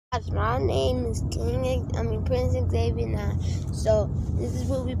My name is Prince Xavier 9. So this is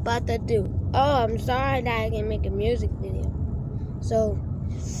what we about to do. Oh, I'm sorry that I can't make a music video. So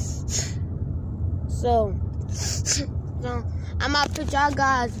I'm about to put y'all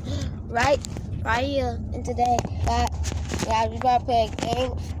guys right here. And today, we about to play a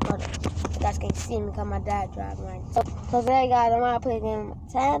game. You guys can't see me because my dad driving right now. So today, guys, I'm about to play a game on my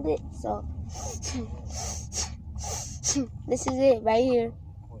tablet. So this is it right here.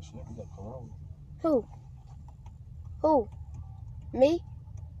 Who? Me?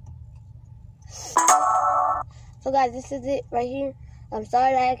 So guys, this is it right here. I'm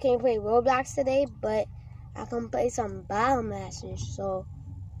sorry that I can't play Roblox today, but I can play some bowmastet. So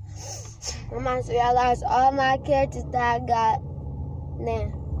I'm gonna show y'all guys all my characters that I got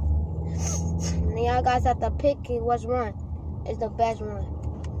now. And then y'all guys have to pick which one is the best one.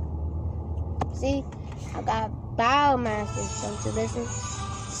 See, I got bowmastet. Don't you listen?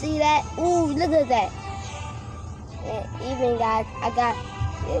 See that? Ooh, look at that. And even guys, I got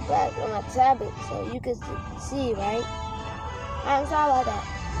it back on my tablet so you can see, right? I'm sorry about that.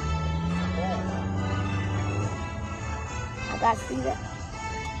 I got to see that.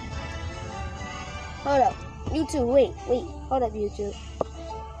 Hold up. YouTube, wait. Hold up, YouTube.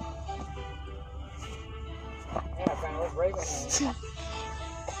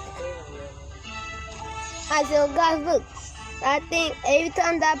 Alright, so guys, look. I think every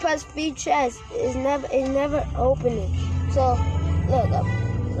time that I press free chest, it's never opening. So look.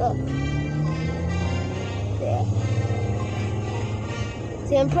 There.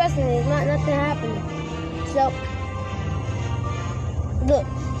 See, I'm pressing it. It's not nothing happening. So look.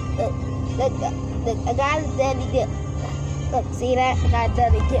 I got a deadly dip. Look, see that? I got a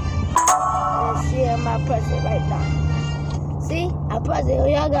deadly dip. And see, I'm about to press it right now. See, I press it.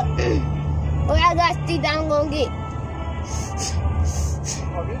 Y'all got see that I'm gonna get.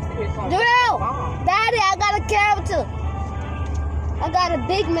 Drill! Daddy, I got a character. I got a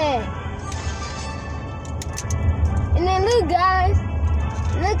big man. And then look, guys.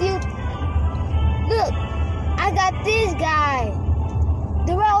 Look, I got this guy.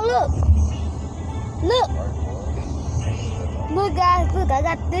 Drill, look, guys, look, I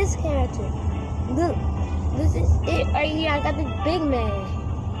got this character. Look, this is it right here. I got this big man.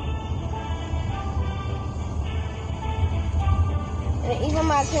 And even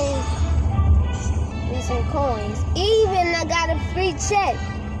my things with some coins. Even I got a free check.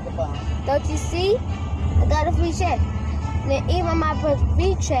 Don't you see? I got a free check. And then even my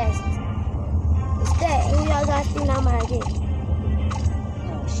free chest. It's that. And y'all got to see now my again.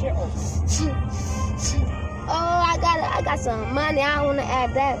 Oh, I got some money. I don't want to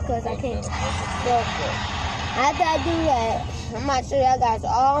add that because I can't. So after I do that, I'm going to show y'all guys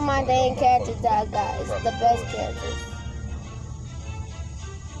all my dang characters that I got. It's the best characters.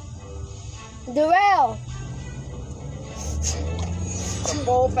 Darrell.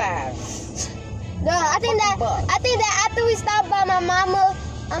 4-5. No, I think that after we stop by my mama,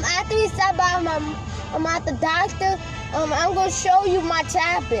 after we stop by at the doctor, I'm gonna show you my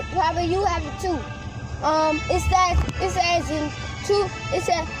tablet. Probably you have it too. It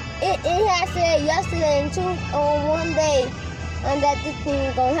has said yesterday and one day, that this thing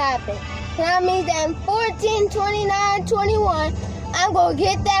is gonna happen. So that means that in 14, 29, 21. I'm gonna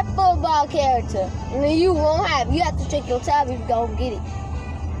get that football character. And then you won't have it. You have to check your tab if you don't get it.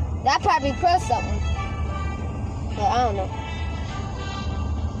 That probably press something. But I don't know.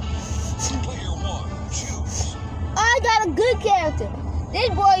 I got a good character. This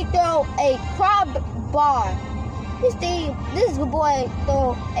boy throw a crowbar. This boy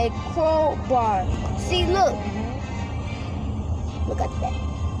throw a crowbar. See, look. Look at that.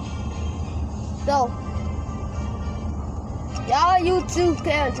 So y'all YouTube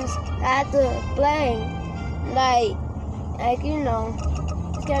characters have to play like you know,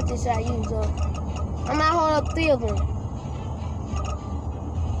 the characters I use. So I'm gonna hold up 3 of them.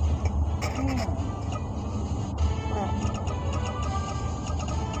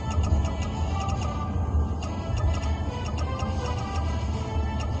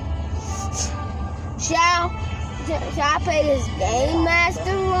 Shall I play this Game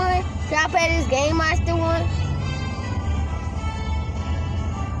Master one? Shall I play this Game Master one?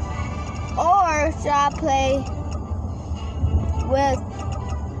 Or should I play with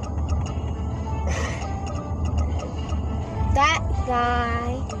that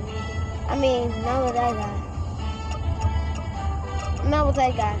guy? I mean, not with that guy. Not with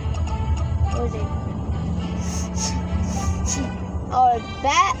that guy. What is it? Or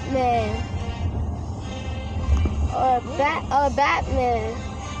Batman. Or Batman.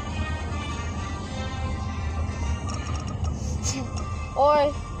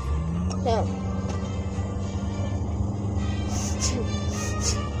 Or Him.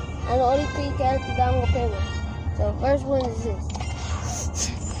 And the only 3 characters that I'm gonna play with. So the first one is this.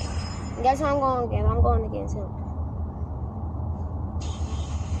 Guess who I'm going against? I'm going against him.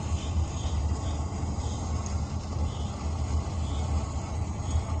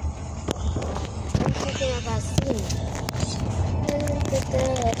 I'm thinking I got seen.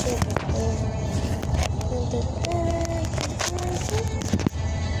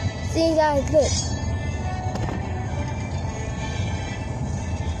 See guys, look.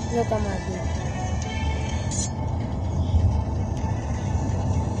 Look at my dude.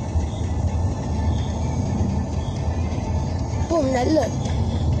 Boom, now look.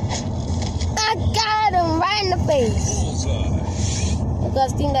 I got him right in the face.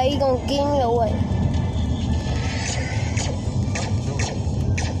 Because I think that he gonna give me away.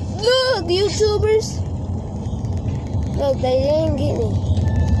 Look, YouTubers. Look, they didn't get me.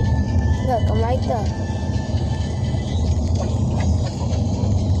 Look, I'm right there.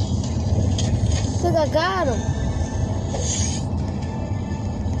 Look, I got him.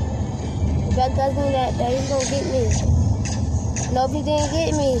 That doesn't mean that he's gonna get me. Nope, he didn't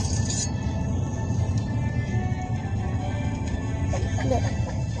get me. Look.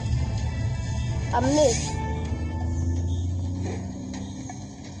 I missed.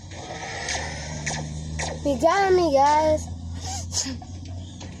 He got me, guys.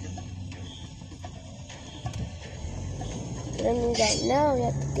 That means that now we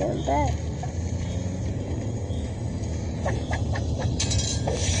have to get him back.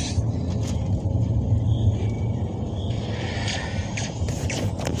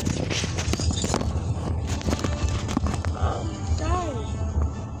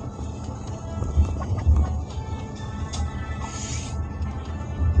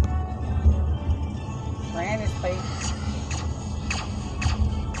 Ran his face.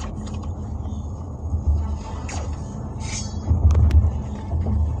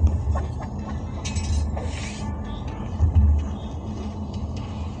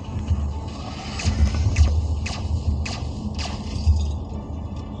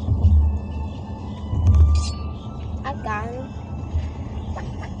 I got him.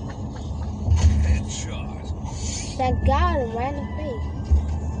 Headshot. I got him right in the face.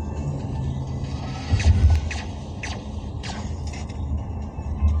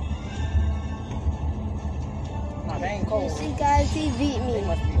 They ain't You cold. see, guys, he beat They me.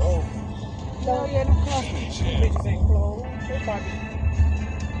 must be old. Oh yeah, them customers. Bitches ain't clothes. They probably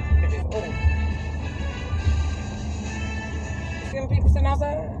bitches old. You see them people sitting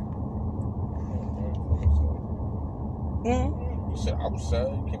outside? Hmm? You said outside,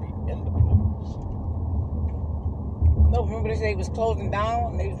 you can't be in the place. No, remember they said they was closing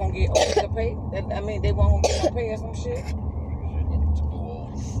down and they was gonna get overtime pay? I mean, they weren't gonna get no pay or some shit. To go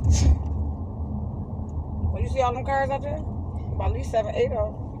on. Well, you see all them cars out there? About at least 7, 8 of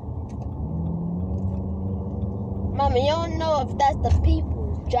them. Mama, you don't know if that's the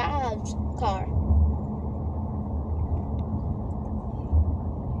people's jobs car.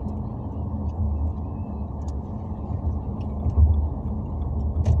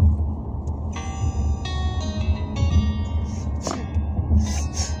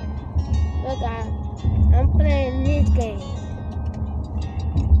 Look, I'm playing this game.